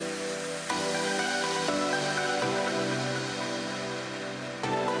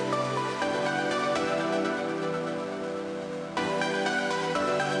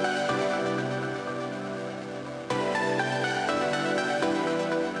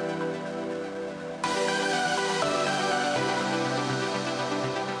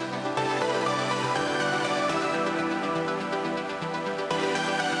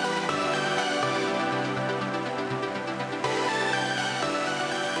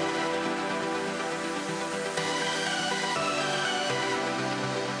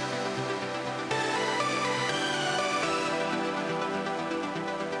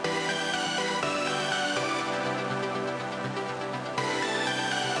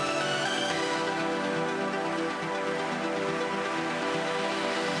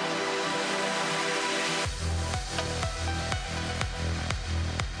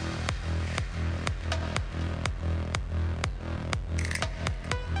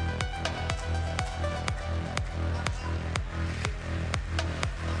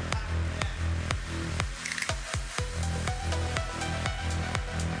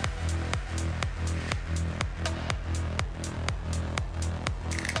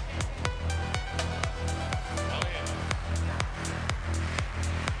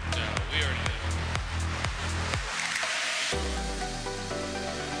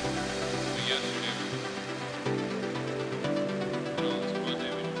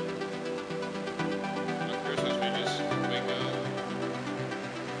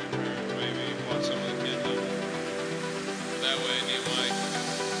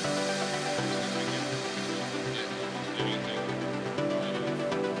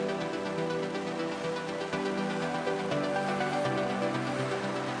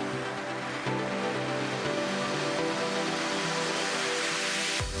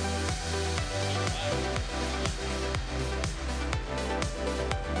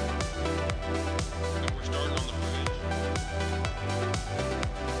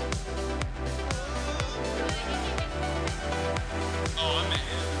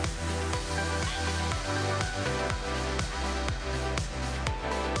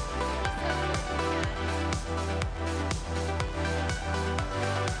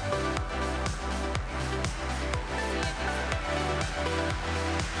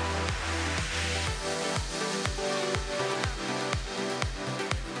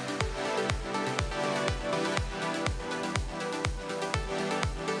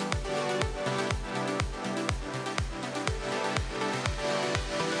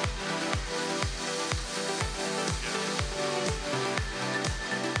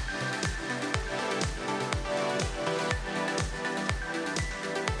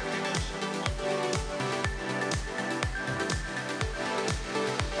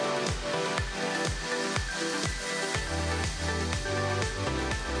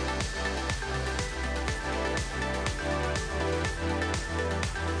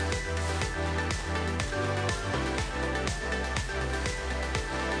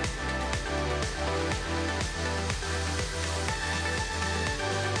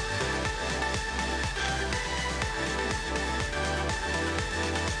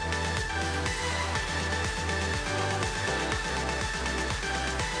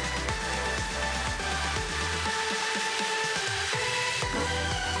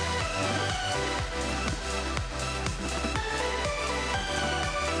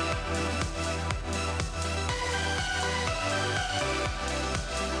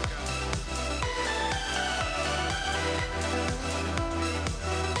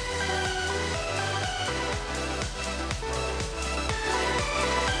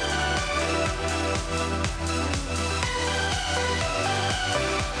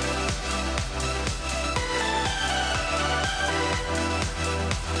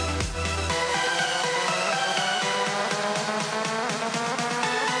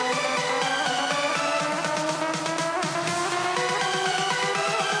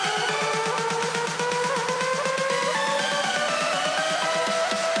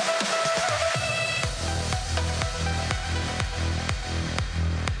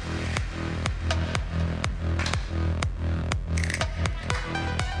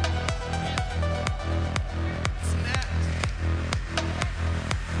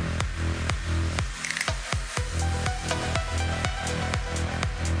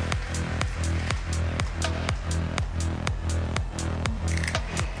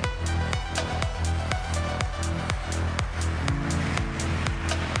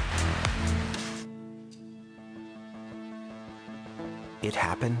It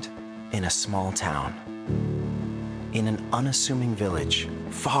happened in a small town, in an unassuming village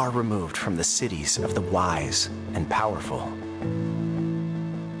far removed from the cities of the wise and powerful.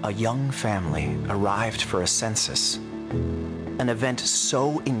 A young family arrived for a census, an event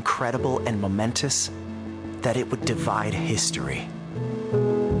so incredible and momentous that it would divide history.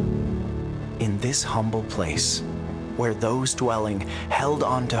 In this humble place, where those dwelling held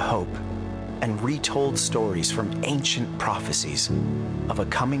on to hope and retold stories from ancient prophecies of a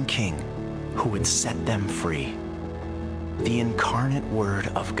coming king who would set them free, the incarnate Word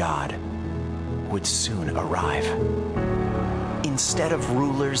of God would soon arrive. Instead of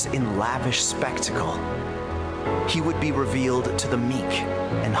rulers in lavish spectacle, he would be revealed to the meek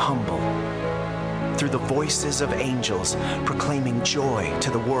and humble through the voices of angels proclaiming joy to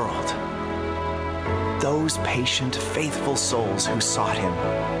the world. Those patient, faithful souls who sought him,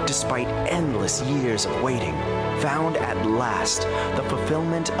 despite endless years of waiting, found at last the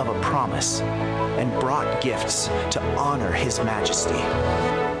fulfillment of a promise and brought gifts to honor his majesty.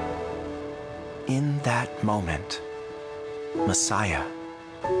 In that moment, Messiah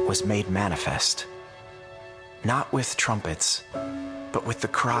was made manifest, not with trumpets, but with the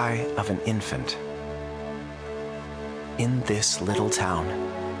cry of an infant. In this little town,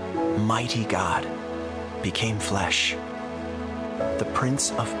 mighty God became flesh. The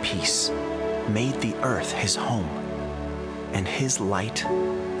Prince of Peace made the earth his home, and his light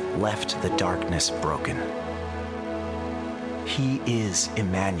left the darkness broken. He is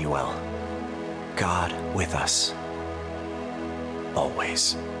Emmanuel, God with us,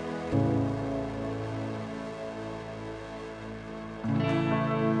 always.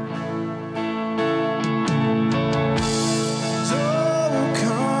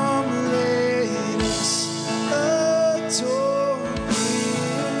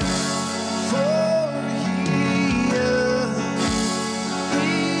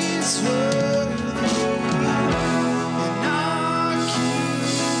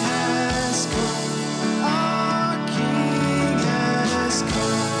 Our King has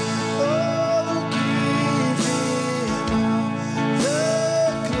come. Oh,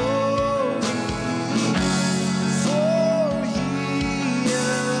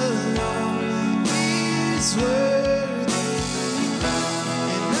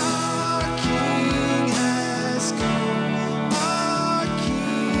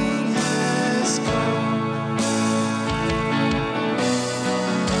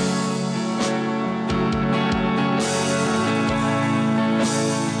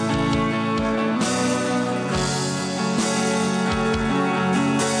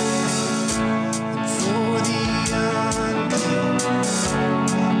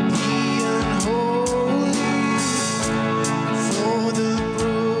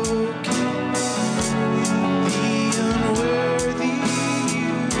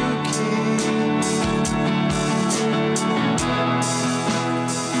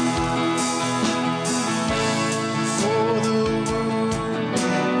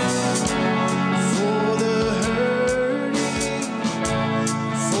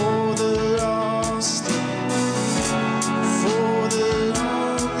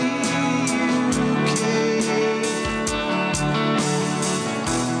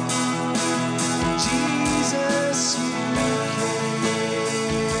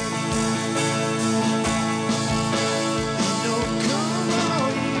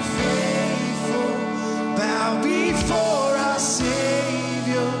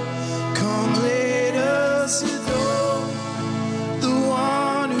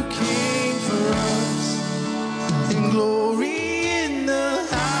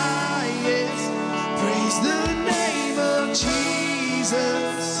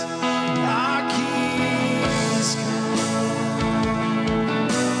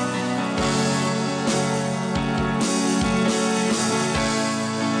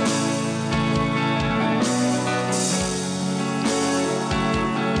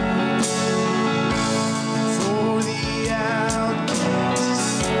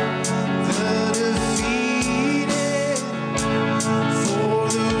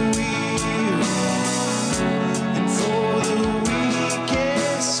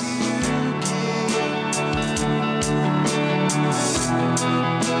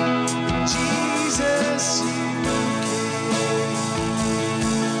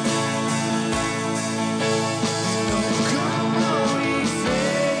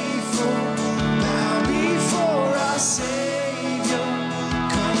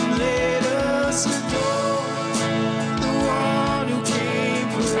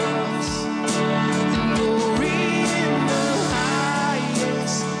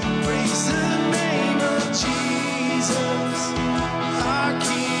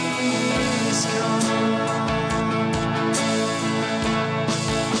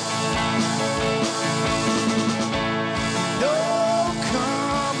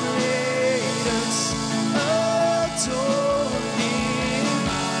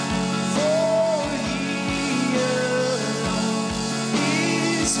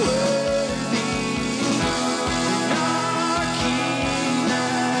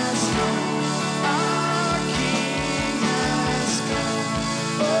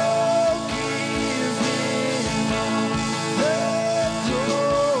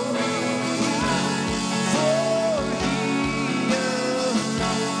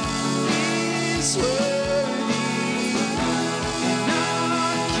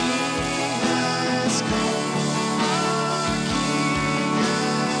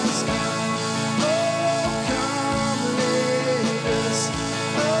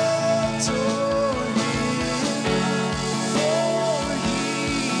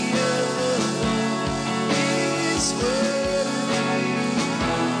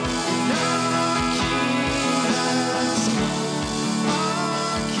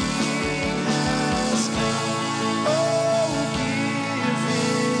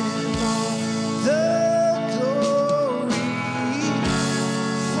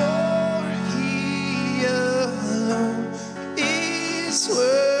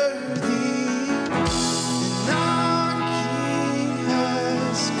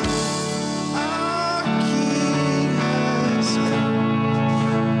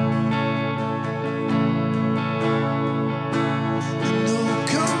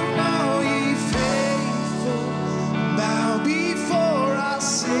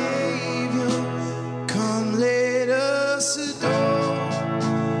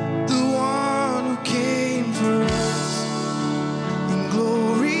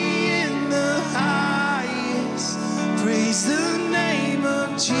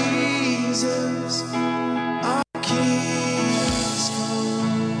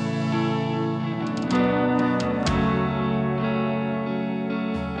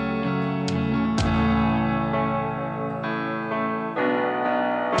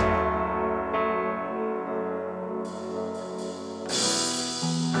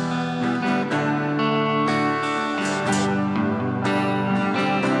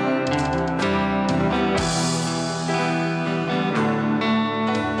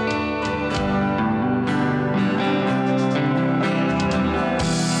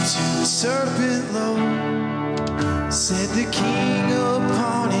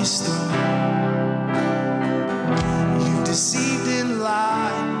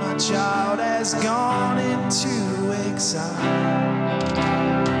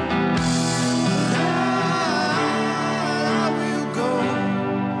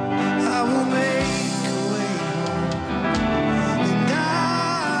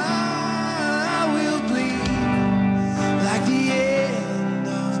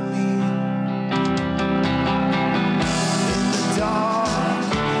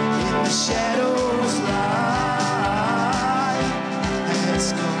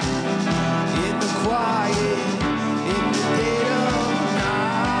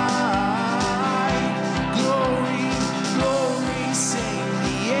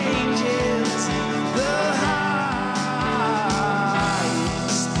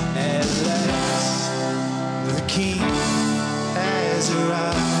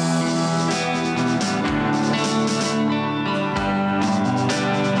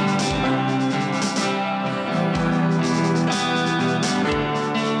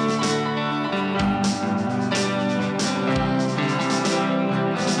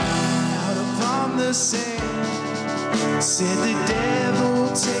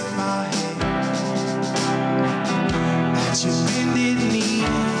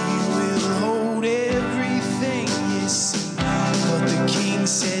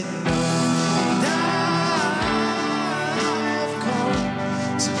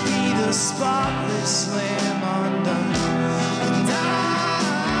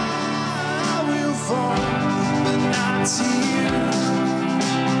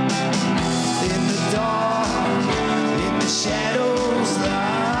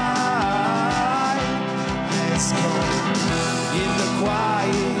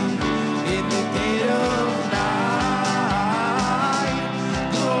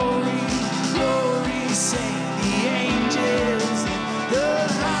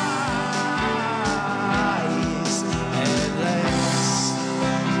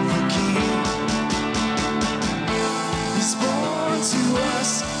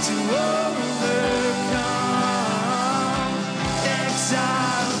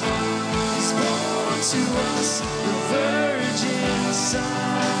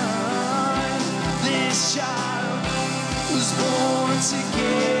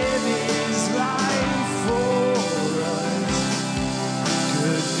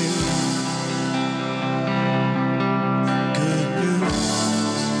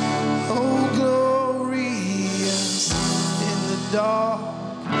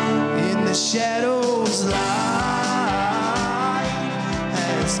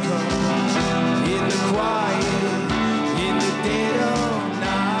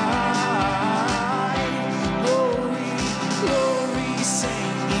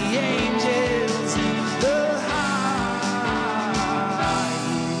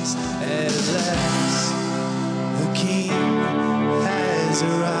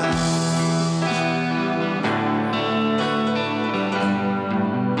 days around.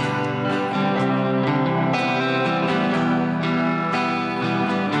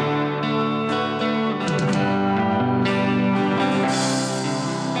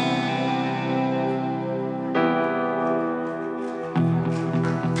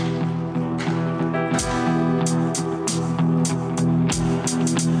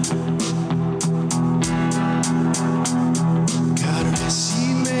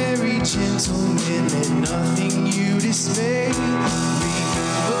 Gentlemen, let nothing you dismay.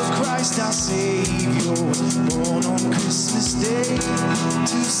 Remember Christ our Savior was born on Christmas Day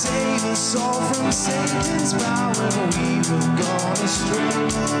to save us all from Satan's power when we were gone astray.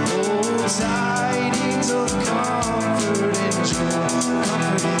 Oh, tidings of comfort and joy,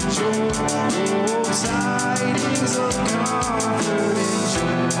 comfort and joy. Oh, tidings of comfort and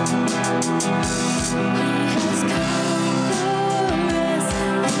joy. He has come.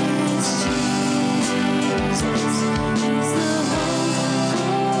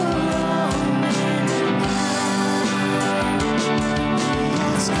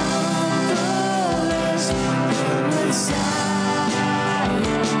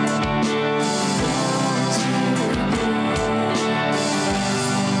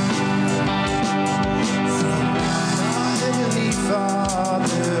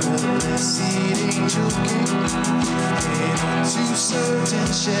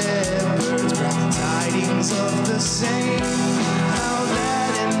 Certain shepherds brought tidings of the same, how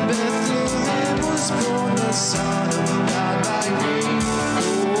that in Bethlehem was born the Son of God by name.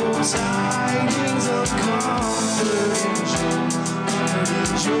 Oh, tidings of comfort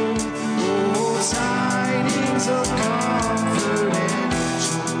and joy, oh, tidings of comfort and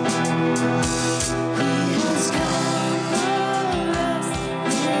joy. He has come for us,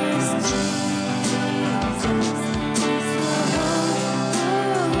 this Jesus.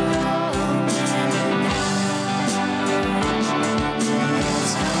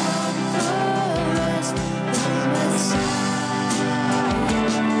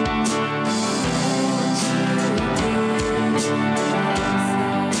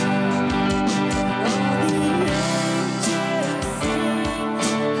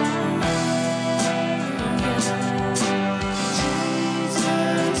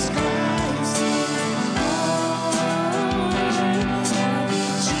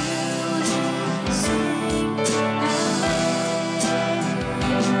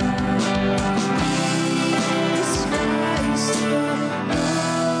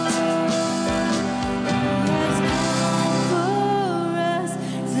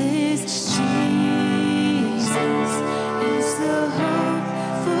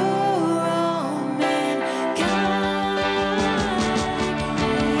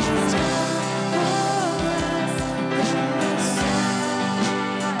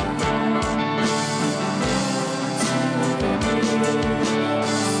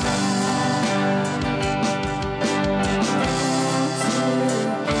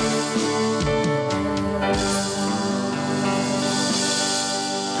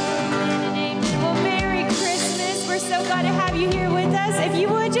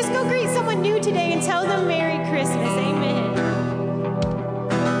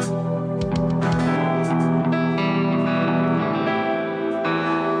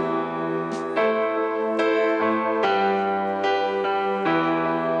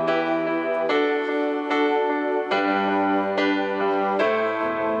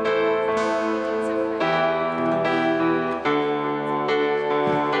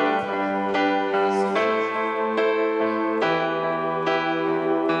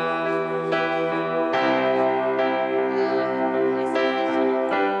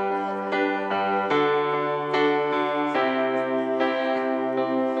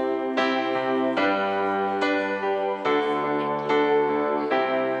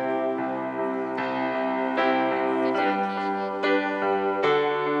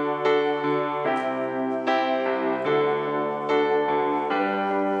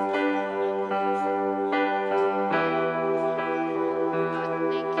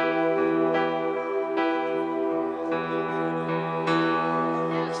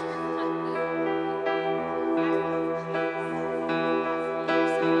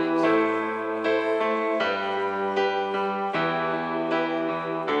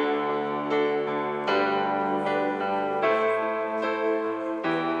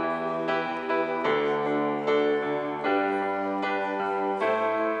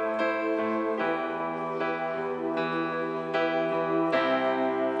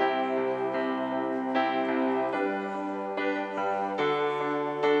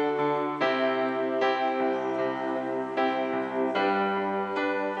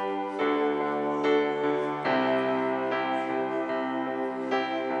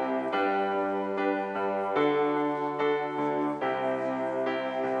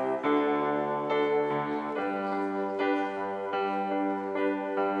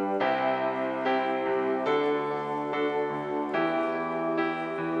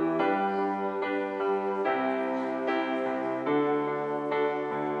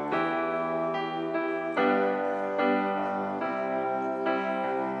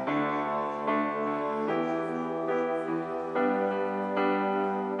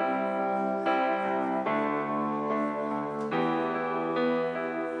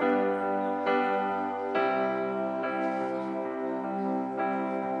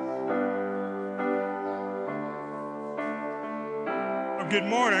 Good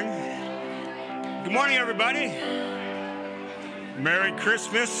morning. Good morning, everybody. Merry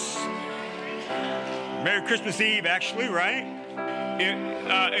Christmas. Merry Christmas Eve, actually, right?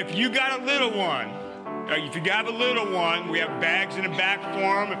 If you got a little one, we have bags in the back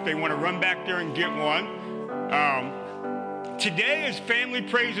for them if they want to run back there and get one. Today is Family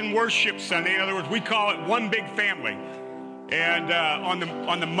Praise and Worship Sunday. In other words, we call it One Big Family. And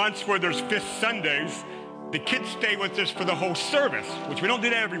on the months where there's fifth Sundays, the kids stay with us for the whole service, which we don't do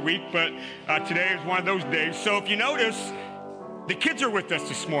that every week, but today is one of those days. So if you notice, the kids are with us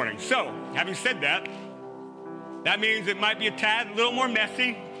this morning. So, having said that, that means it might be a little more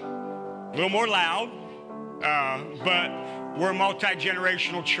messy, a little more loud, but we're a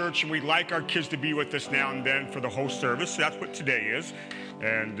multi-generational church, and we like our kids to be with us now and then for the whole service. So that's what today is,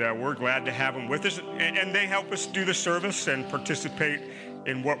 and we're glad to have them with us, and they help us do the service and participate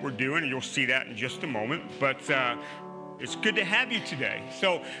in what we're doing, and you'll see that in just a moment. But it's good to have you today.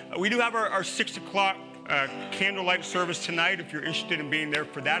 So we do have our 6 o'clock candlelight service tonight. If you're interested in being there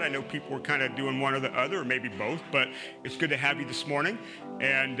for that, I know people are kind of doing one or the other, or maybe both, but it's good to have you this morning.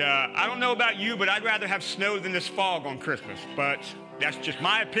 And I don't know about you, but I'd rather have snow than this fog on Christmas. But that's just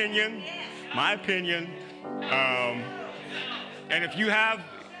my opinion. And if you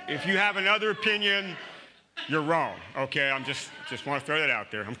have another opinion, you're wrong, okay? I'm just want to throw that out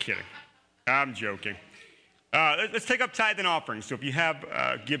there. I'm kidding. I'm joking. Let's take up tithe and offering. So if you have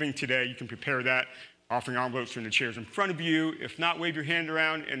giving today, you can prepare that. Offering envelopes are in the chairs in front of you. If not, wave your hand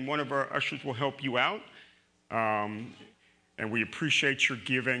around, and one of our ushers will help you out. And we appreciate your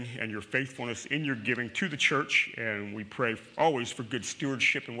giving and your faithfulness in your giving to the church. And we pray always for good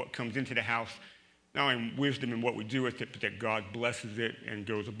stewardship in what comes into the house. Not only wisdom in what we do with it, but that God blesses it and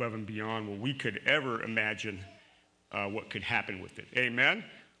goes above and beyond what we could ever imagine what could happen with it. Amen?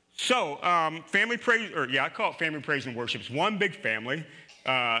 So, family praise, I call it family praise and worship. It's one big family,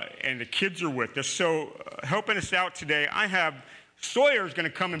 and the kids are with us. So, helping us out today, I have Sawyer's going to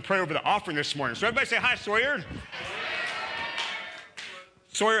come and pray over the offering this morning. So, everybody say hi, Sawyer.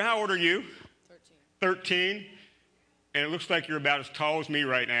 Sawyer, how old are you? 13. And it looks like you're about as tall as me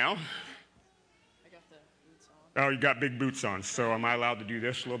right now. Oh, you got big boots on. So am I allowed to do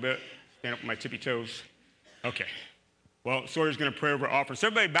this a little bit? Stand up with my tippy toes? Okay. Well, Sawyer's going to pray over offering. So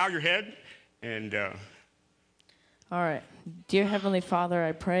everybody bow your head. And all right. Dear Heavenly Father,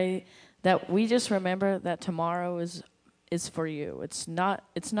 I pray that we just remember that tomorrow is for you. It's not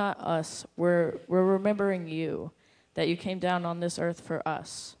us. We're remembering you, that you came down on this earth for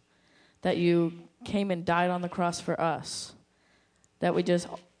us, that you came and died on the cross for us, that we just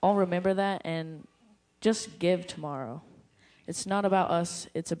all remember that and just give tomorrow. It's not about us.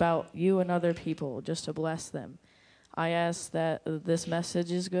 It's about you and other people, just to bless them. I ask that this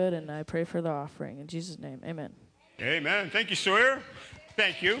message is good, and I pray for the offering. In Jesus' name, amen. Amen. Thank you, Sawyer.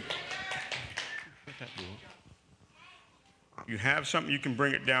 Thank you. You have something, you can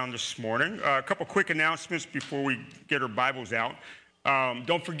bring it down this morning. A couple quick announcements before we get our Bibles out.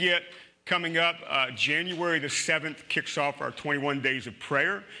 Don't forget, coming up, January the 7th kicks off our 21 Days of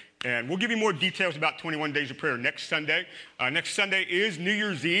Prayer. And we'll give you more details about 21 Days of Prayer next Sunday. Next Sunday is New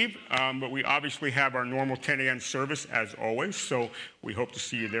Year's Eve, but we obviously have our normal 10 a.m. service as always, so we hope to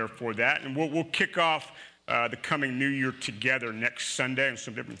see you there for that. And we'll kick off the coming New Year together next Sunday, and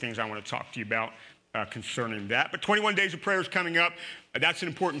some different things I want to talk to you about concerning that. But 21 Days of Prayer is coming up. That's an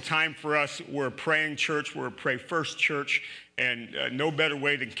important time for us. We're a praying church. We're a pray first church, and no better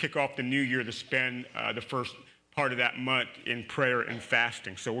way than kick off the new year to spend the first part of that month in prayer and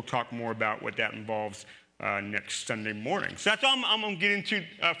fasting. So we'll talk more about what that involves next Sunday morning. So that's all I'm going to get into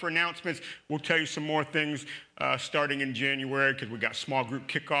for announcements. We'll tell you some more things starting in January, because we got small group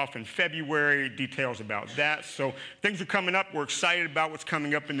kickoff in February, details about that. So things are coming up. We're excited about what's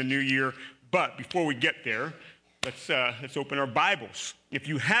coming up in the new year. But before we get there, let's open our Bibles. If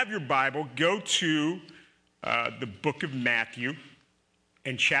you have your Bible, go to the book of Matthew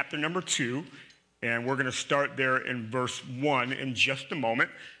and chapter number 2. And we're going to start there in verse 1 in just a moment.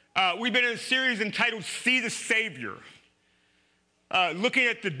 We've been in a series entitled See the Savior, looking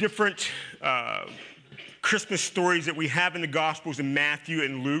at the different Christmas stories that we have in the Gospels in Matthew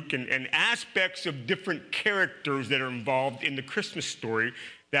and Luke, and aspects of different characters that are involved in the Christmas story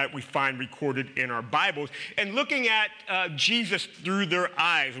that we find recorded in our Bibles, and looking at Jesus through their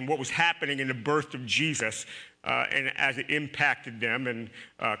eyes and what was happening in the birth of Jesus, and as it impacted them and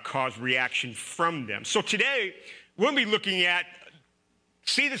caused reaction from them. So today, we'll be looking at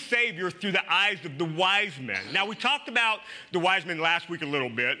See the Savior through the eyes of the wise men. Now, we talked about the wise men last week a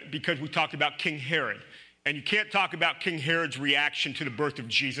little bit because we talked about King Herod. And you can't talk about King Herod's reaction to the birth of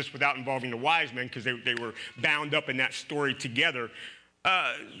Jesus without involving the wise men, because they were bound up in that story together.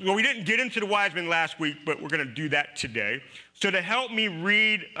 Well, we didn't get into the wise men last week, but we're going to do that today. So to help me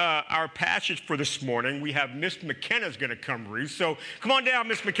read our passage for this morning, we have Miss McKenna's going to come read. So come on down,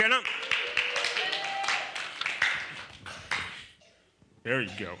 Miss McKenna. There you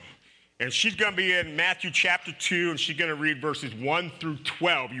go. And she's going to be in Matthew chapter 2, and she's going to read verses 1 through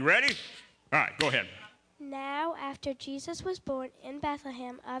 12. You ready? All right, go ahead. Now, after Jesus was born in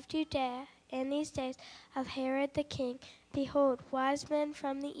Bethlehem of Judea, in these days of Herod the king, behold, wise men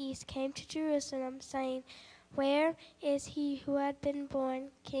from the east came to Jerusalem, saying, Where is he who had been born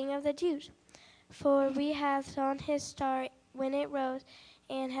King of the Jews? For we have seen his star when it rose,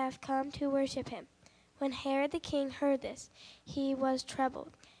 and have come to worship him. When Herod the king heard this, he was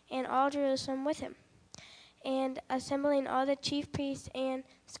troubled, and all Jerusalem with him. And assembling all the chief priests and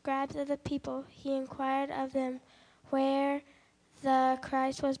scribes of the people, he inquired of them where the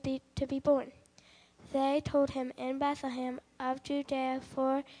Christ was to be born. They told him, In Bethlehem of Judea,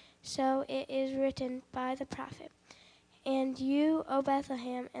 for so it is written by the prophet. And you, O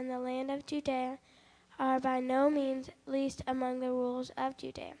Bethlehem, in the land of Judea, are by no means least among the rulers of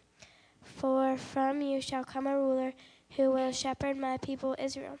Judea. For from you shall come a ruler who will shepherd my people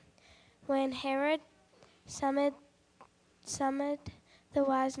Israel. When Herod summoned the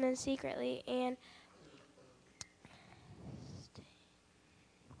wise men secretly and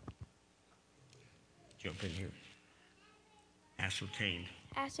Jump in here.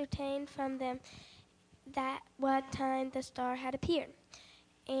 Ascertained from them that what time the star had appeared.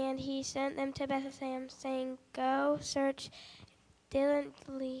 And he sent them to Bethlehem, saying, Go search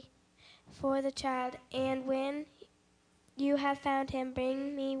diligently for the child, and when you have found him,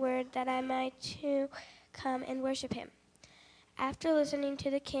 bring me word that I might too come and worship him. After listening to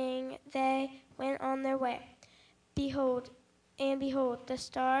the king, they went on their way. Behold, the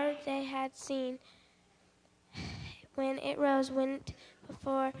star they had seen when it rose went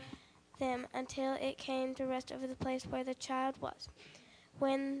before them until it came to rest over the place where the child was.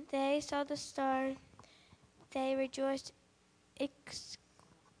 When they saw the star, they rejoiced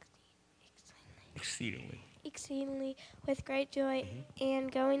exceedingly with great joy,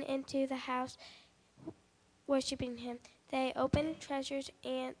 and going into the house, worshiping him, they opened treasures,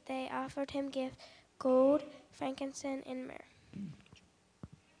 and they offered him gifts, gold, frankincense, and myrrh.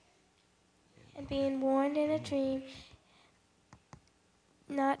 And being warned in a dream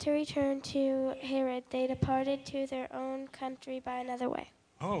not to return to Herod, they departed to their own country by another way.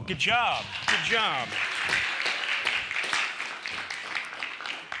 Oh, good job. Good job.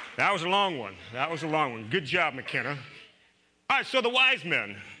 That was a long one. Good job, McKenna. All right, so the wise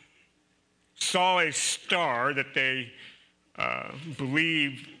men saw a star that they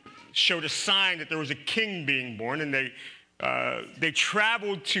believed showed a sign that there was a king being born, and they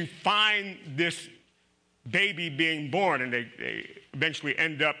traveled to find this baby being born, and they eventually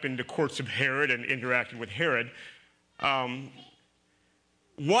end up in the courts of Herod and interacted with Herod.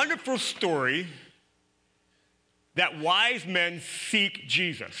 Wonderful story that wise men seek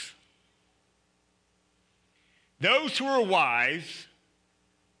Jesus. Those who are wise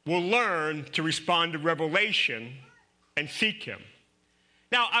will learn to respond to revelation and seek him.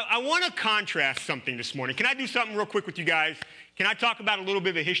 Now, I want to contrast something this morning. Can I do something real quick with you guys? Can I talk about a little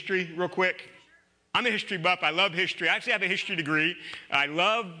bit of history real quick? I'm a history buff. I love history. I actually have a history degree. I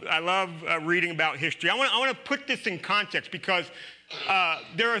love reading about history. I want to put this in context because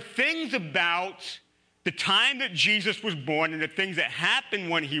there are things about the time that Jesus was born and the things that happened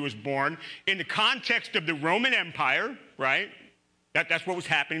when he was born in the context of the Roman Empire, right? That's what was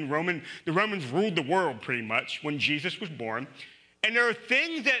happening. The Romans ruled the world pretty much when Jesus was born. And there are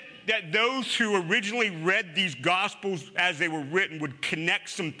things that those who originally read these Gospels as they were written would connect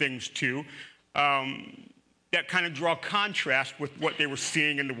some things to that kind of draw contrast with what they were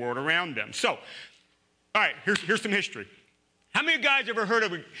seeing in the world around them. So, all right, here's some history. How many of you guys ever heard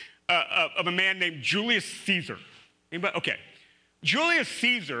of a man named Julius Caesar? Anybody? Okay. Julius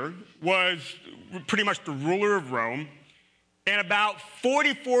Caesar was pretty much the ruler of Rome. And about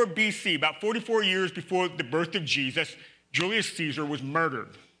 44 BC, about 44 years before the birth of Jesus, Julius Caesar was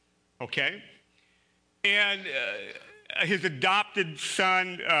murdered, okay? And his adopted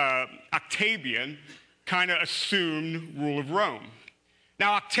son, Octavian, kind of assumed rule of Rome.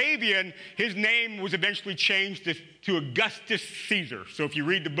 Now, Octavian, his name was eventually changed to Augustus Caesar. So if you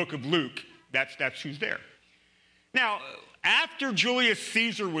read the book of Luke, that's who's there. Now, after Julius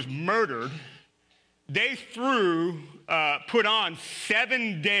Caesar was murdered, they put on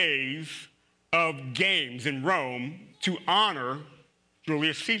 7 days of games in Rome to honor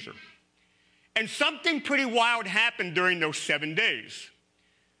Julius Caesar. And something pretty wild happened during those 7 days.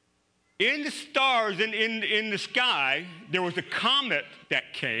 in the stars and in the sky, there was a comet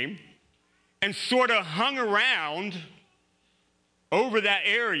that came and sort of hung around over that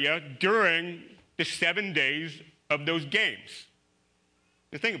area during the 7 days of those games.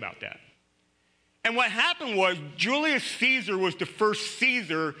 Now think about that. And what happened was Julius Caesar was the first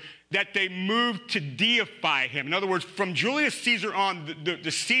Caesar that they moved to deify him. In other words, from Julius Caesar on,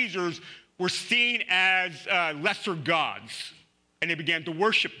 the Caesars were seen as lesser gods, and they began to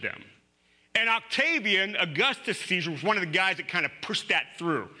worship them. And Octavian, Augustus Caesar, was one of the guys that kind of pushed that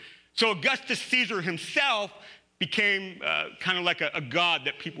through. So Augustus Caesar himself became kind of like a god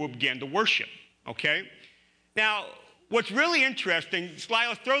that people began to worship, okay? Now, what's really interesting,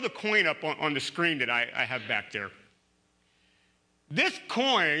 Sly, throw the coin up on the screen that I have back there. This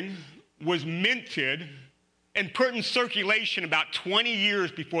coin was minted and put in circulation about 20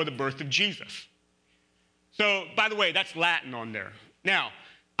 years before the birth of Jesus. So, by the way, that's Latin on there. Now,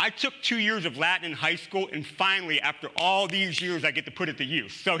 I took 2 years of Latin in high school, and finally, after all these years, I get to put it to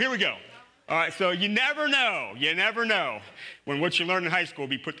use. So here we go. All right, so you never know when what you learn in high school will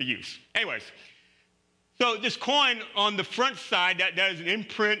be put to use. Anyways, so this coin on the front side, that is an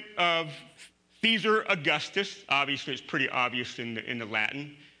imprint of Caesar Augustus. Obviously, it's pretty obvious in the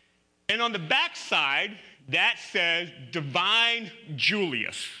Latin. And on the back side, that says Divine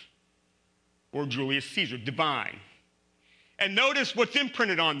Julius, or Julius Caesar, divine. And notice what's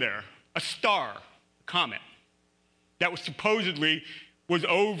imprinted on there, a star, a comet, that was supposedly was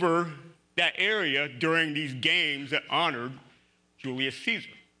over that area during these games that honored Julius Caesar,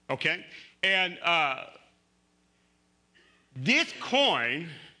 okay? And this coin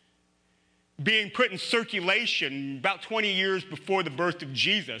being put in circulation about 20 years before the birth of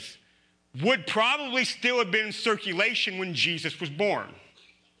Jesus would probably still have been in circulation when Jesus was born.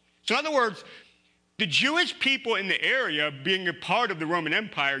 So in other words, the Jewish people in the area, being a part of the Roman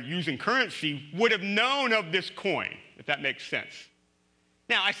Empire using currency, would have known of this coin, if that makes sense.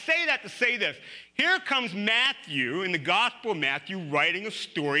 Now, I say that to say this. Here comes Matthew, in the Gospel of Matthew, writing a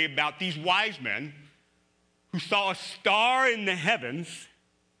story about these wise men who saw a star in the heavens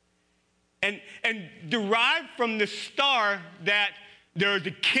and derived from the star that there's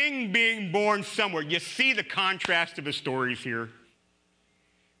a king being born somewhere. You see the contrast of the stories here.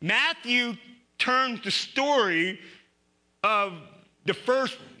 Matthew turns the story of the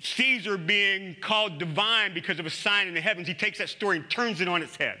first Caesar being called divine because of a sign in the heavens. He takes that story and turns it on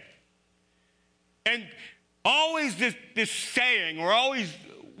its head. And always this saying, or always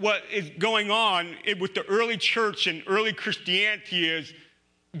what is going on with the early church and early Christianity is,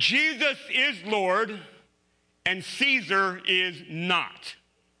 Jesus is Lord and Caesar is not.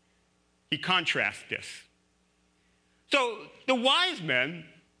 He contrasts this. So the wise men,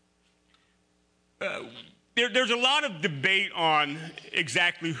 there's a lot of debate on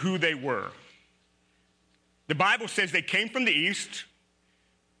exactly who they were. The Bible says they came from the east,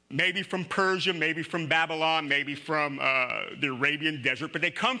 maybe from Persia, maybe from Babylon, maybe from the Arabian desert, but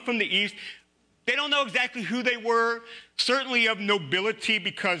they come from the east. They don't know exactly who they were, certainly of nobility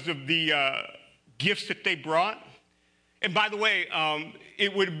because of the gifts that they brought. And by the way,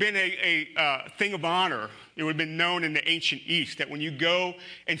 it would have been a thing of honor. It would have been known in the ancient East that when you go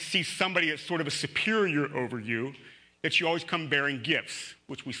and see somebody that's sort of a superior over you, that you always come bearing gifts,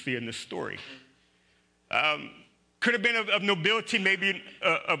 which we see in this story. Could have been of nobility, maybe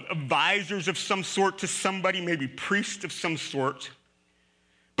of advisors of some sort to somebody, maybe priests of some sort.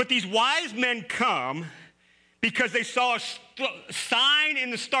 But these wise men come because they saw a sign in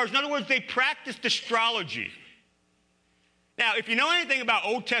the stars. In other words, they practiced astrology. Now, if you know anything about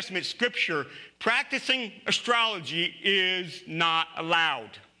Old Testament scripture, practicing astrology is not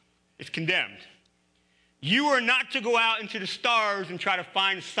allowed. It's condemned. You are not to go out into the stars and try to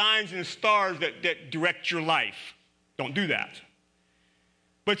find signs in the stars that direct your life. Don't do that.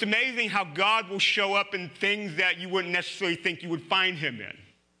 But it's amazing how God will show up in things that you wouldn't necessarily think you would find him in.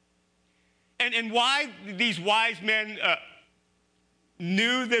 And why these wise men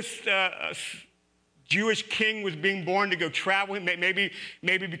knew this Jewish king was being born to go travel, maybe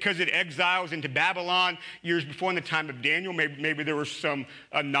because it exiles into Babylon years before in the time of Daniel. Maybe there was some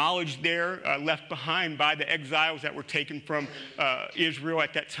knowledge there left behind by the exiles that were taken from Israel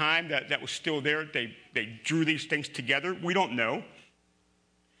at that time that was still there. They drew these things together. We don't know.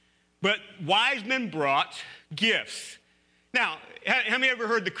 But wise men brought gifts. Now, have you ever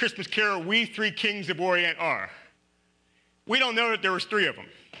heard the Christmas carol, "We Three Kings of Orient Are"? We don't know that there was three of them.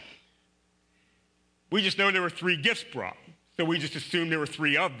 We just know there were three gifts brought. So we just assume there were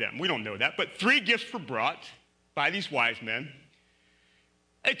three of them. We don't know that. But three gifts were brought by these wise men.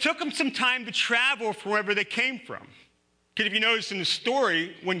 It took them some time to travel from wherever they came from. Because if you notice in the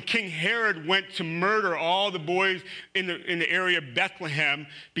story, when King Herod went to murder all the boys in the area of Bethlehem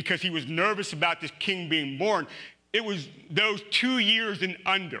because he was nervous about this king being born, it was those 2 years and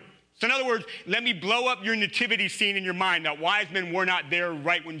under. So in other words, let me blow up your nativity scene in your mind. Now, wise men were not there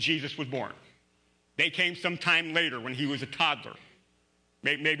right when Jesus was born. They came sometime later when he was a toddler,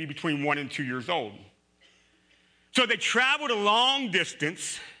 maybe between 1 and 2 years old. So they traveled a long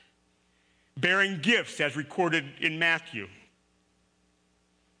distance bearing gifts as recorded in Matthew.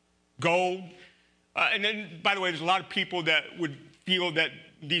 Gold. And then, by the way, there's a lot of people that would feel that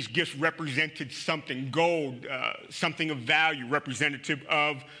these gifts represented something. Gold, something of value, representative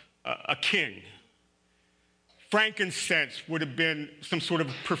of a king. Frankincense would have been some sort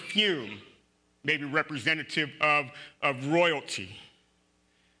of perfume, maybe representative of royalty.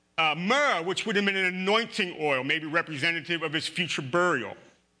 Myrrh, which would have been an anointing oil, maybe representative of his future burial.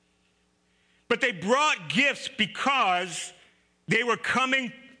 But they brought gifts because they were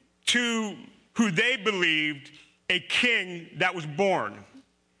coming to who they believed a king that was born.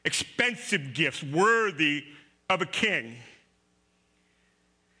 Expensive gifts, worthy of a king.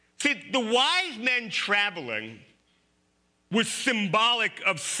 See, the wise men traveling was symbolic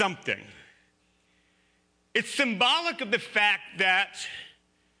of something. It's symbolic of the fact that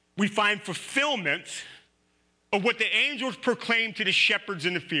we find fulfillment of what the angels proclaimed to the shepherds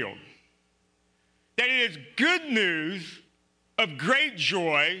in the field. That it is good news of great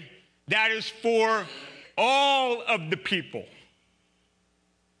joy that is for all of the people.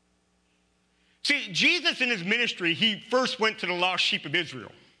 See, Jesus in his ministry, he first went to the lost sheep of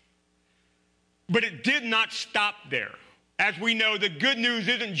Israel. But it did not stop there. As we know, the good news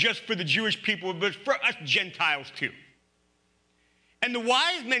isn't just for the Jewish people, but for us Gentiles too. And the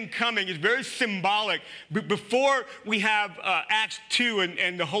wise men coming is very symbolic. Before we have Acts 2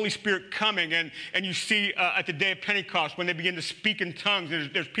 and the Holy Spirit coming, and you see at the day of Pentecost when they begin to speak in tongues,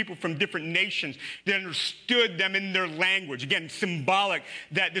 there's people from different nations that understood them in their language. Again, symbolic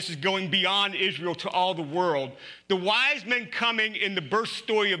that this is going beyond Israel to all the world. The wise men coming in the birth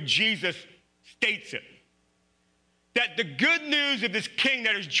story of Jesus states it. That the good news of this king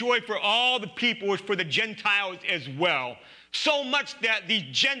that is joy for all the people is for the Gentiles as well. So much that the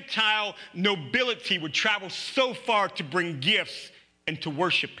Gentile nobility would travel so far to bring gifts and to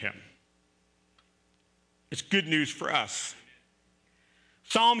worship him. It's good news for us.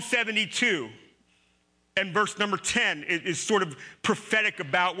 Psalm 72 and verse number 10 is sort of prophetic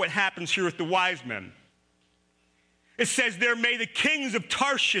about what happens here with the wise men. It says there, may the kings of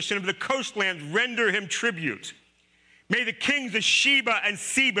Tarshish and of the coastlands render him tribute. May the kings of Sheba and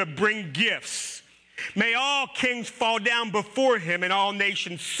Seba bring gifts. May all kings fall down before him and all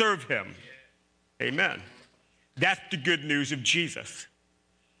nations serve him. Amen. That's the good news of Jesus.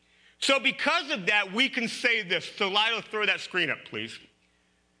 So because of that, we can say this. So Lila, throw that screen up, please.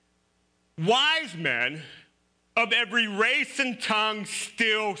 Wise men of every race and tongue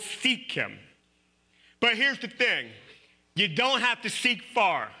still seek him. But here's the thing. You don't have to seek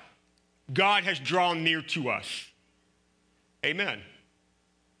far. God has drawn near to us. Amen.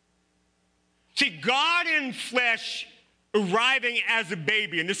 See, God in flesh arriving as a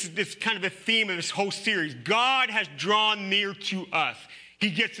baby, and this is kind of a theme of this whole series. God has drawn near to us. He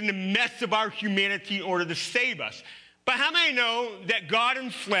gets in the mess of our humanity in order to save us. But how many know that God in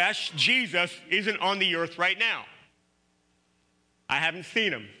flesh, Jesus, isn't on the earth right now? I haven't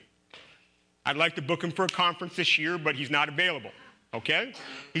seen him. I'd like to book him for a conference this year, but he's not available, okay?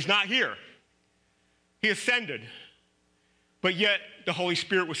 He's not here. He ascended. But yet, the Holy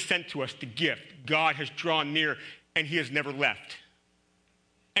Spirit was sent to us, the gift. God has drawn near, and he has never left.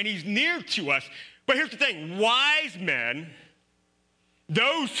 And he's near to us. But here's the thing. Wise men,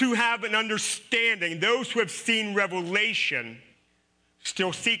 those who have an understanding, those who have seen revelation,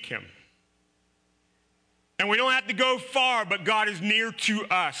 still seek him. And we don't have to go far, but God is near to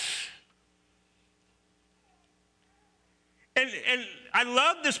us. And I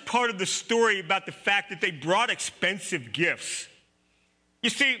love this part of the story about the fact that they brought expensive gifts. You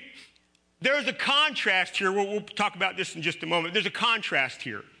see, there's a contrast here. We'll talk about this in just a moment. There's a contrast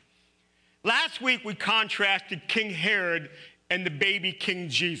here. Last week, we contrasted King Herod and the baby King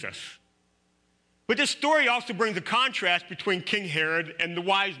Jesus. But this story also brings a contrast between King Herod and the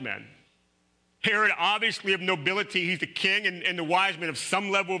wise men. Herod, obviously of nobility, he's the king, and the wise men of some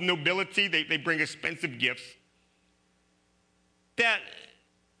level of nobility, they bring expensive gifts. That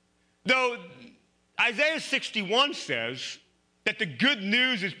though Isaiah 61 says that the good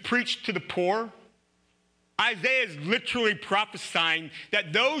news is preached to the poor, Isaiah is literally prophesying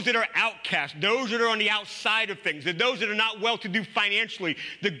that those that are outcast, those that are on the outside of things, that those that are not well-to-do financially,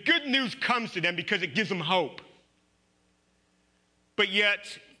 the good news comes to them because it gives them hope. But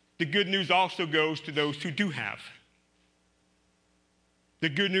yet, the good news also goes to those who do have. The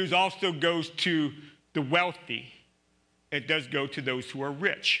good news also goes to the wealthy. It does go to those who are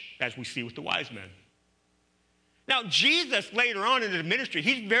rich, as we see with the wise men. Now, Jesus, later on in his ministry,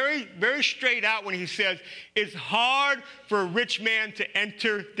 he's very, very straight out when he says, it's hard for a rich man to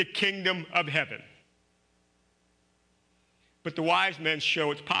enter the kingdom of heaven. But the wise men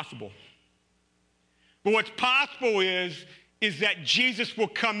show it's possible. But what's possible is that Jesus will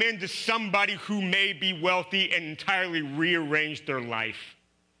come into somebody who may be wealthy and entirely rearrange their life.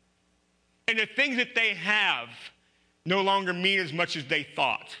 And the things that they have no longer mean as much as they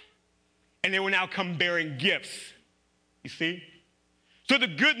thought. And they will now come bearing gifts. You see? So the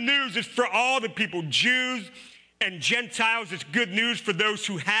good news is for all the people, Jews and Gentiles. It's good news for those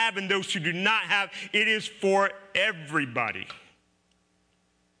who have and those who do not have. It is for everybody.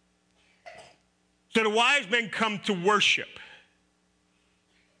 So the wise men come to worship,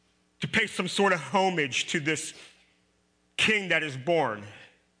 to pay some sort of homage to this king that is born.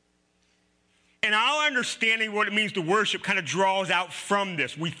 And our understanding of what it means to worship kind of draws out from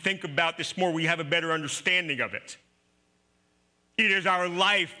this. We think about this more. We have a better understanding of it. It is our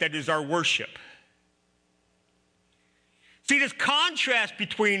life that is our worship. See, this contrast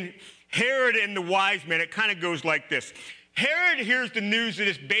between Herod and the wise men, it kind of goes like this. Herod hears the news of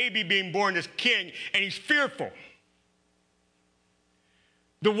this baby being born, this king, and he's fearful.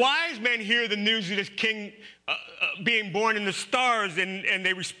 The wise men hear the news of this king being born in the stars, and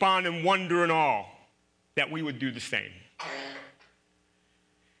they respond in wonder and awe that we would do the same.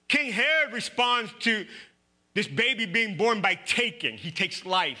 King Herod responds to this baby being born by taking. He takes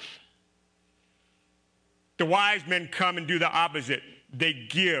life. The wise men come and do the opposite. They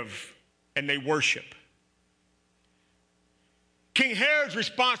give and they worship. King Herod's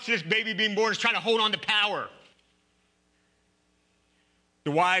response to this baby being born is trying to hold on to power.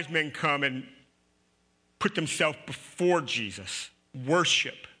 The wise men come and put themselves before Jesus,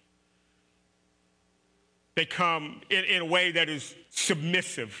 worship. They come in a way that is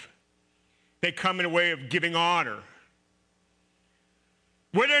submissive. They come in a way of giving honor.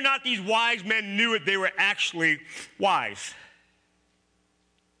 Whether or not these wise men knew it, they were actually wise.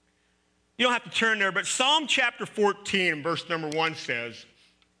 You don't have to turn there, but Psalm chapter 14, verse number 1 says,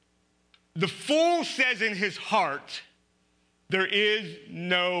 "The fool says in his heart, there is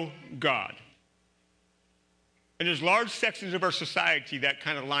no God." And there's large sections of our society that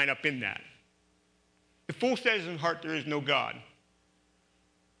kind of line up in that. The fool says in his heart, there is no God.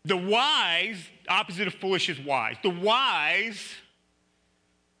 The wise, opposite of foolish is wise. The wise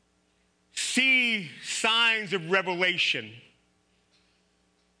see signs of revelation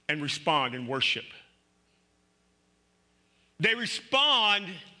and respond in worship. They respond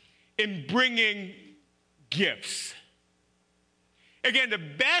in bringing gifts. Again, the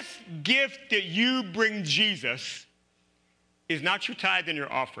best gift that you bring Jesus is not your tithe and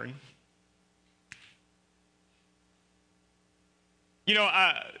your offering. You know,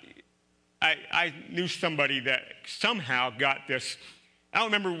 I knew somebody that somehow got this. I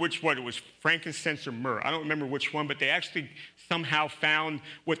don't remember which one. It was frankincense or myrrh. I don't remember which one, but they actually somehow found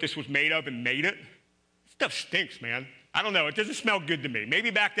what this was made of and made it. Stuff stinks, man. I don't know. It doesn't smell good to me.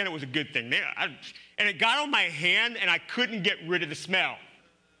 Maybe back then it was a good thing. And it got on my hand, and I couldn't get rid of the smell.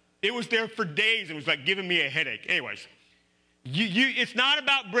 It was there for days. It was like giving me a headache. Anyways, it's not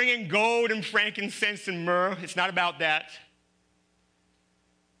about bringing gold and frankincense and myrrh. It's not about that.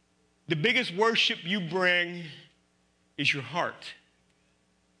 The biggest worship you bring is your heart.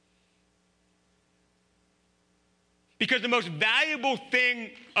 Because the most valuable thing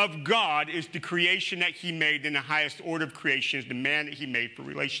of God is the creation that he made, and the highest order of creation is the man that he made for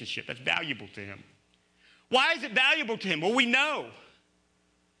relationship. That's valuable to him. Why is it valuable to him? Well, we know.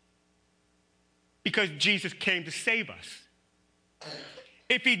 Because Jesus came to save us.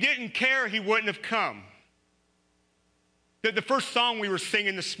 If he didn't care, he wouldn't have come. The first song we were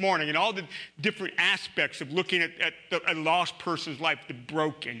singing this morning, and all the different aspects of looking at a lost person's life, the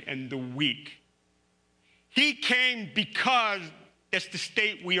broken and the weak. He came because that's the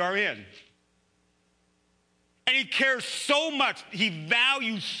state we are in. And he cares so much, he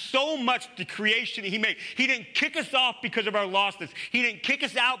values so much the creation that he made. He didn't kick us off because of our lostness. He didn't kick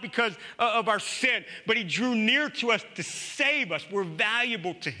us out because of our sin, but he drew near to us to save us. We're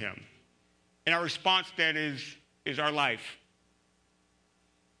valuable to him. And our response then is our life.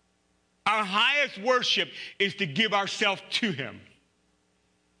 Our highest worship is to give ourselves to him.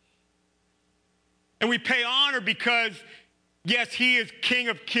 And we pay honor because, yes, he is King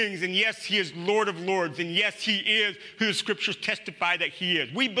of Kings, and yes, he is Lord of Lords, and yes, he is who the scriptures testify that he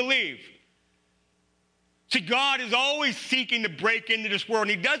is. We believe. See, God is always seeking to break into this world,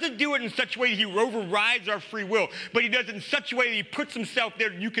 and he doesn't do it in such a way that he overrides our free will, but he does it in such a way that he puts himself there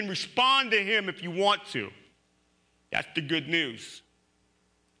that you can respond to him if you want to. That's the good news.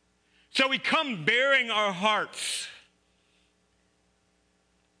 So we come bearing our hearts.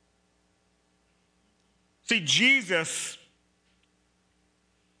 See, Jesus,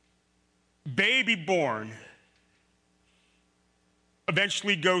 baby born,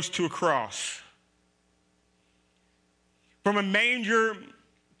 eventually goes to a cross. From a manger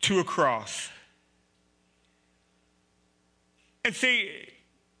to a cross. And see,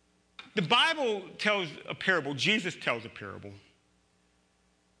 the Bible tells a parable, Jesus tells a parable,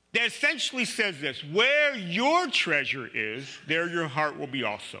 that essentially says this: where your treasure is, there your heart will be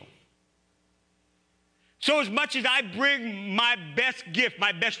also. So as much as I bring my best gift,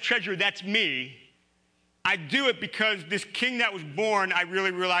 my best treasure, that's me, I do it because this king that was born, I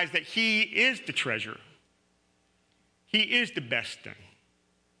really realized that he is the treasure. He is the best thing.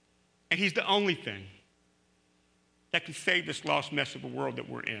 And he's the only thing that can save this lost mess of a world that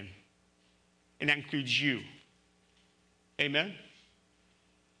we're in. And that includes you. Amen?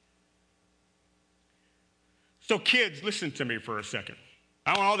 So kids, listen to me for a second.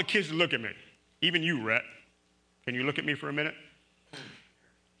 I want all the kids to look at me. Even you, Rhett. Can you look at me for a minute?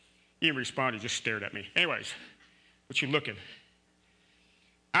 You didn't respond, you just stared at me. Anyways, what you looking?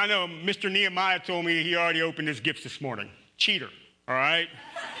 I know Mr. Nehemiah told me he already opened his gifts this morning. Cheater, all right?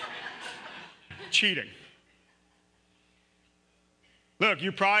 Cheating. Look,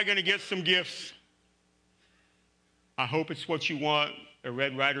 you're probably going to get some gifts. I hope it's what you want, a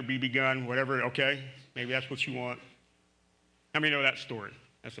Red Ryder BB gun, whatever, okay? Maybe that's what you want. How many know that story?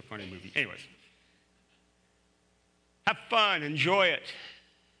 That's a funny movie. Anyways. Have fun, enjoy it.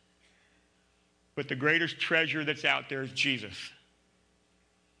 But the greatest treasure that's out there is Jesus.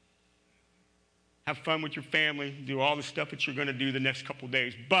 Have fun with your family. Do all the stuff that you're going to do the next couple of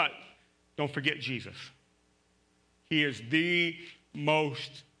days. But don't forget Jesus. He is the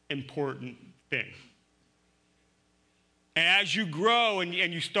most important thing. And as you grow and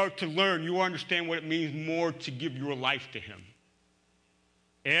you start to learn, you understand what it means more to give your life to him.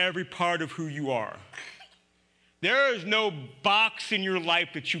 Every part of who you are. There is no box in your life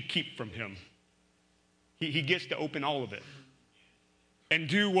that you keep from him. He gets to open all of it and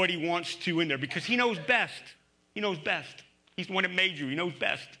do what he wants to in there because he knows best. He knows best. He's the one that made you. He knows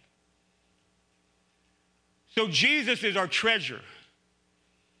best. So Jesus is our treasure.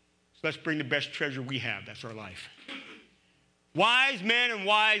 So let's bring the best treasure we have. That's our life. Wise men and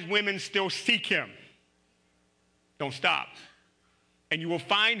wise women still seek him. Don't stop. And you will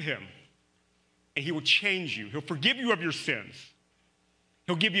find him. And he will change you. He'll forgive you of your sins.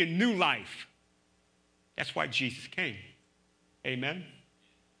 He'll give you a new life. That's why Jesus came. Amen?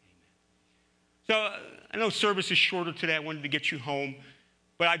 So I know service is shorter today. I wanted to get you home.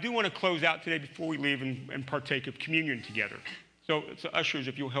 But I do want to close out today before we leave and partake of communion together. So ushers,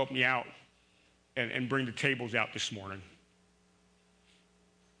 if you'll help me out and bring the tables out this morning.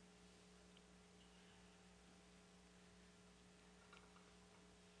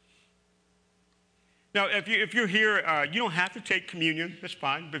 Now, if you're here, you don't have to take communion. That's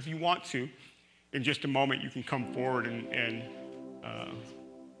fine. But if you want to, in just a moment, you can come forward and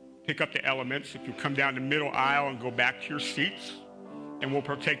pick up the elements. If you come down the middle aisle and go back to your seats, and we'll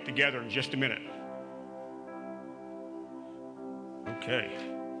partake together in just a minute. Okay.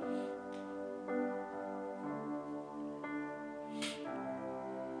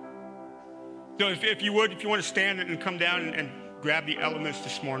 So if you want to stand and come down and grab the elements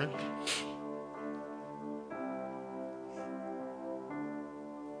this morning.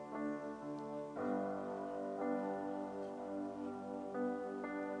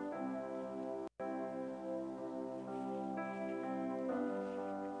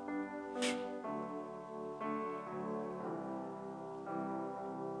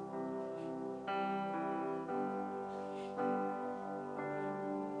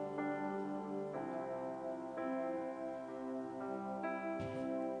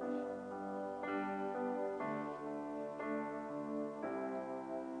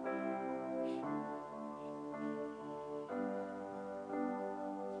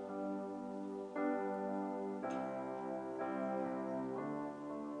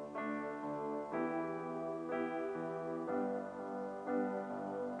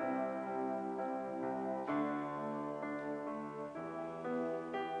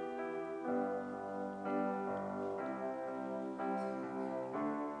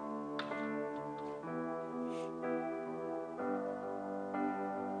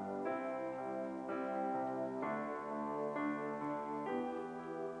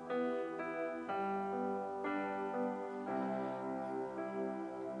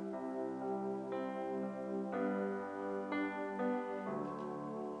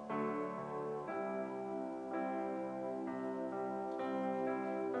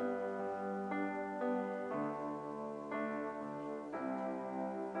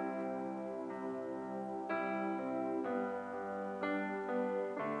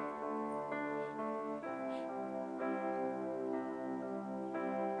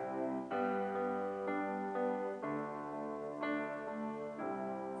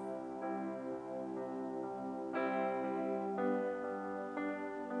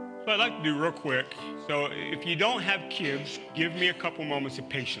 What I'd like to do real quick, so if you don't have kids, give me a couple moments of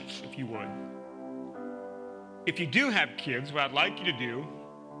patience, if you would. If you do have kids, what I'd like you to do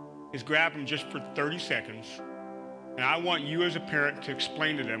is grab them just for 30 seconds, and I want you as a parent to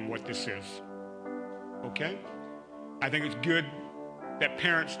explain to them what this is, okay? I think it's good that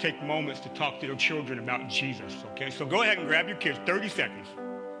parents take moments to talk to their children about Jesus, okay? So go ahead and grab your kids, 30 seconds,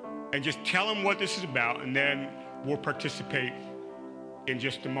 and just tell them what this is about, and then we'll participate in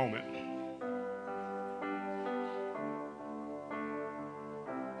just a moment.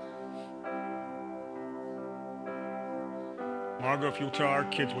 Margot, if you'll tell our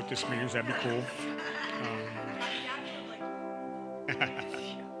kids what this means, that'd be cool.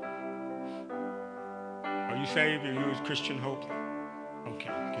 Are you saved? Are you as Christian Hope?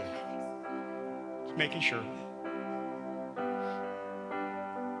 Okay, good. Just making sure.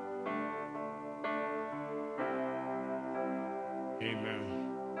 Amen.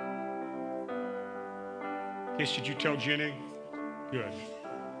 Kiss, did you tell Jenny? Good.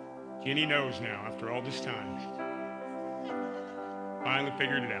 Jenny knows now after all this time. Finally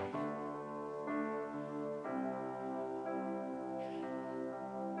figured it out.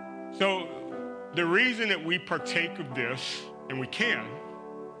 So the reason that we partake of this, and we can,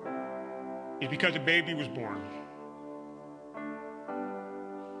 is because a baby was born.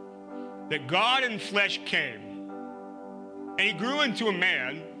 That God in flesh came, and he grew into a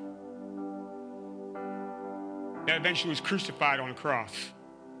man that eventually was crucified on a cross.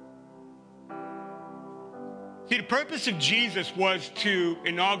 See, the purpose of Jesus was to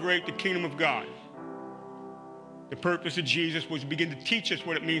inaugurate the kingdom of God. The purpose of Jesus was to begin to teach us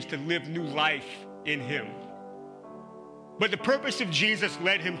what it means to live new life in him. But the purpose of Jesus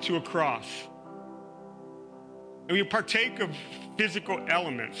led him to a cross. And we partake of physical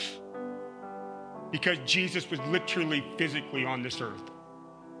elements because Jesus was literally physically on this earth.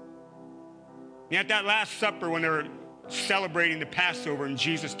 And at that Last Supper, when they're celebrating the Passover and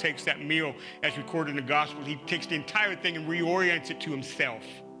Jesus takes that meal as recorded in the Gospels, he takes the entire thing and reorients it to himself.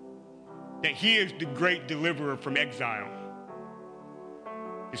 That he is the great deliverer from exile.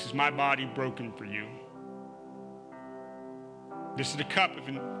 This is my body broken for you. This is the cup of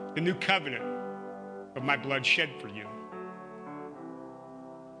the new covenant of my blood shed for you.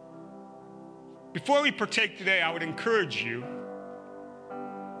 Before we partake today, I would encourage you,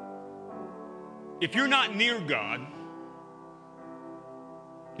 if you're not near God,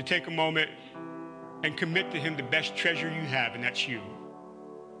 to take a moment and commit to him the best treasure you have, and that's you.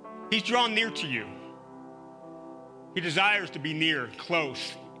 He's drawn near to you. He desires to be near,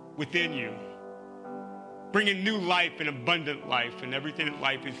 close, within you, bringing new life and abundant life and everything that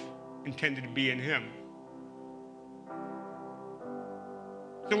life is intended to be in him.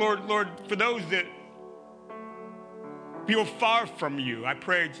 So Lord, for those that feel far from you, I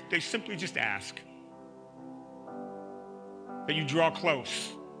pray they simply just ask that you draw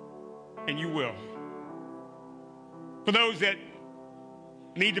close, and you will. For those that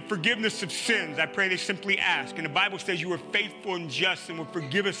need the forgiveness of sins, I pray they simply ask. And the Bible says you are faithful and just and will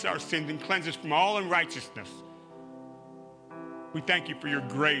forgive us our sins and cleanse us from all unrighteousness. We thank you for your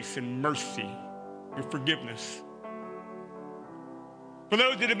grace and mercy, your forgiveness. For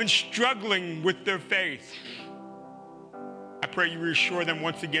those that have been struggling with their faith, I pray you reassure them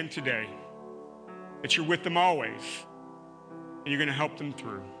once again today that you're with them always and you're going to help them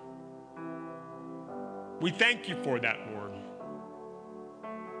through. We thank you for that, Lord.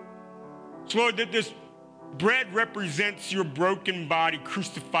 So, Lord, that this bread represents your broken body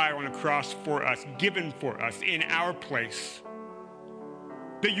crucified on a cross for us, given for us in our place.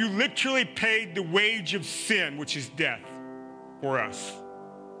 That you literally paid the wage of sin, which is death, for us.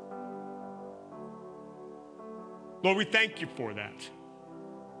 Lord, we thank you for that.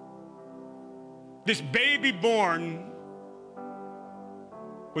 This baby born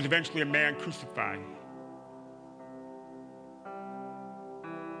was eventually a man crucified.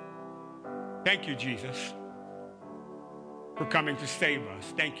 Thank you, Jesus, for coming to save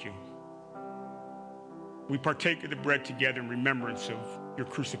us. Thank you. We partake of the bread together in remembrance of your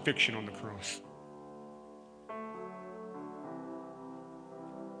crucifixion on the cross.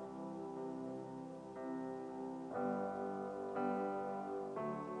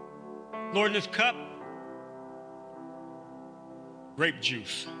 Lord, in this cup, grape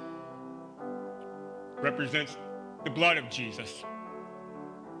juice represents the blood of Jesus.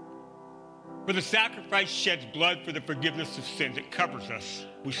 For the sacrifice sheds blood for the forgiveness of sins. It covers us.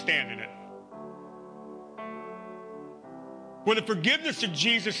 We stand in it. For the forgiveness of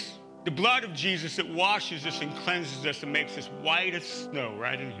Jesus, the blood of Jesus, it washes us and cleanses us and makes us white as snow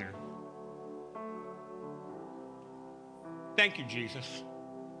right in here. Thank you, Jesus.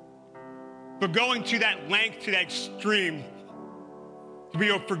 for going to that length, to that extreme, to be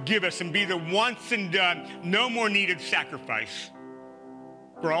able to forgive us and be the once and done, no more needed sacrifice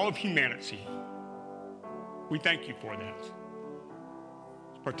for all of humanity. We thank you for that.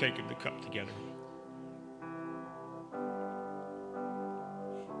 Let's partake of the cup together.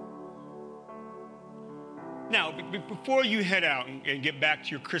 Now, before you head out and get back to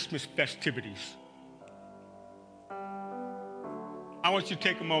your Christmas festivities, I want you to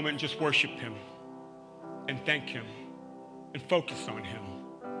take a moment and just worship him and thank him and focus on him.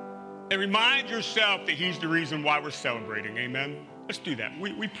 And remind yourself that he's the reason why we're celebrating. Amen? Let's do that.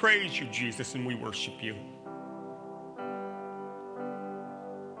 We praise you, Jesus, and we worship you.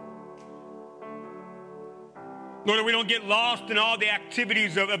 Lord, that we don't get lost in all the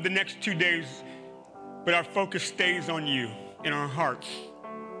activities of the next 2 days, but our focus stays on you in our hearts.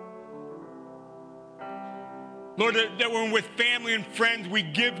 Lord, that when we're with family and friends, we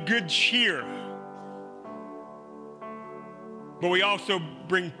give good cheer. But we also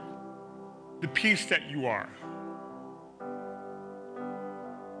bring the peace that you are.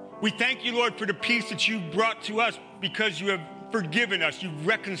 We thank you, Lord, for the peace that you brought to us because you have forgiven us. You've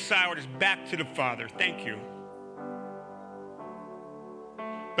reconciled us back to the Father. Thank you.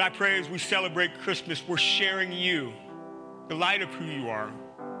 But I pray as we celebrate Christmas, we're sharing you, the light of who you are,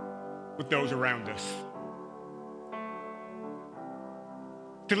 with those around us.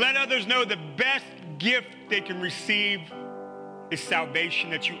 To let others know the best gift they can receive is salvation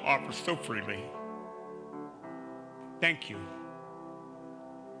that you offer so freely. Thank you.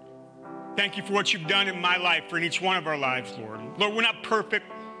 Thank you for what you've done in my life, for in each one of our lives, Lord. Lord, we're not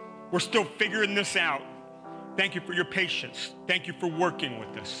perfect. We're still figuring this out. Thank you for your patience. Thank you for working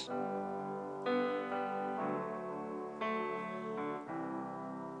with us.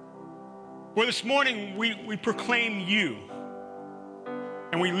 Well, this morning we proclaim you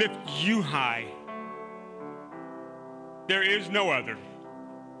and we lift you high. There is no other.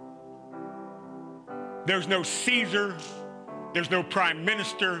 There's no Caesar. There's no prime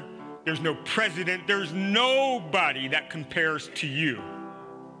minister. There's no president. There's nobody that compares to you.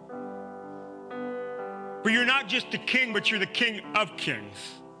 For you're not just the king, but you're the King of kings.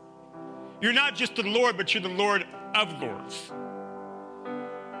 You're not just the Lord, but you're the Lord of lords.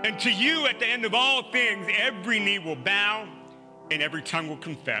 And to you, at the end of all things, every knee will bow and every tongue will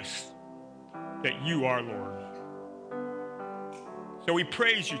confess that you are Lord. So we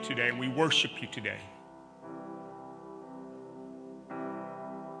praise you today and we worship you today.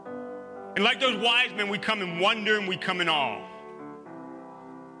 And like those wise men, we come in wonder and we come in awe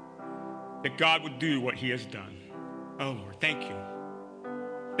that God would do what he has done. Oh, Lord, thank you.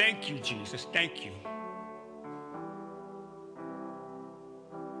 Thank you, Jesus. Thank you.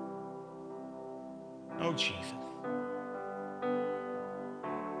 Oh, Jesus.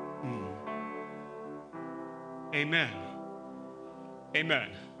 Amen. Amen.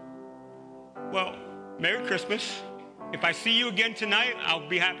 Well, Merry Christmas. If I see you again tonight, I'll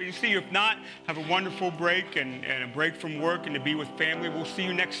be happy to see you. If not, have a wonderful break and a break from work and to be with family. We'll see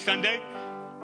you next Sunday.